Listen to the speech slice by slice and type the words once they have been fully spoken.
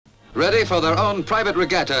Ready for their own private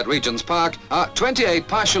regatta at Regent's Park are 28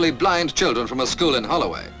 partially blind children from a school in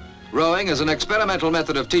Holloway. Rowing is an experimental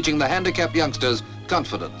method of teaching the handicapped youngsters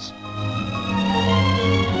confidence.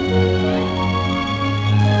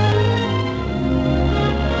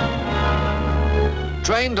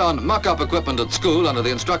 Trained on muck-up equipment at school under the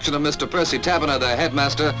instruction of Mr. Percy Taverner, their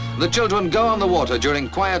headmaster, the children go on the water during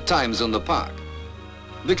quiet times in the park.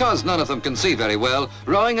 Because none of them can see very well,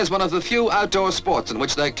 rowing is one of the few outdoor sports in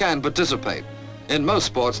which they can participate. In most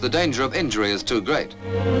sports, the danger of injury is too great.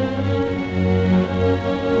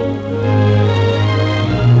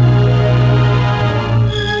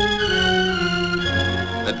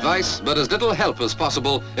 Advice, but as little help as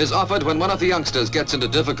possible, is offered when one of the youngsters gets into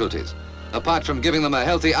difficulties. Apart from giving them a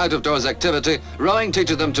healthy out-of-doors activity, rowing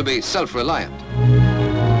teaches them to be self-reliant.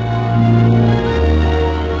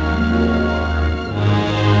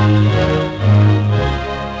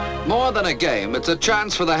 More than a game, it's a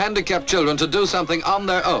chance for the handicapped children to do something on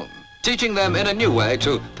their own, teaching them in a new way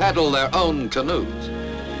to paddle their own canoes.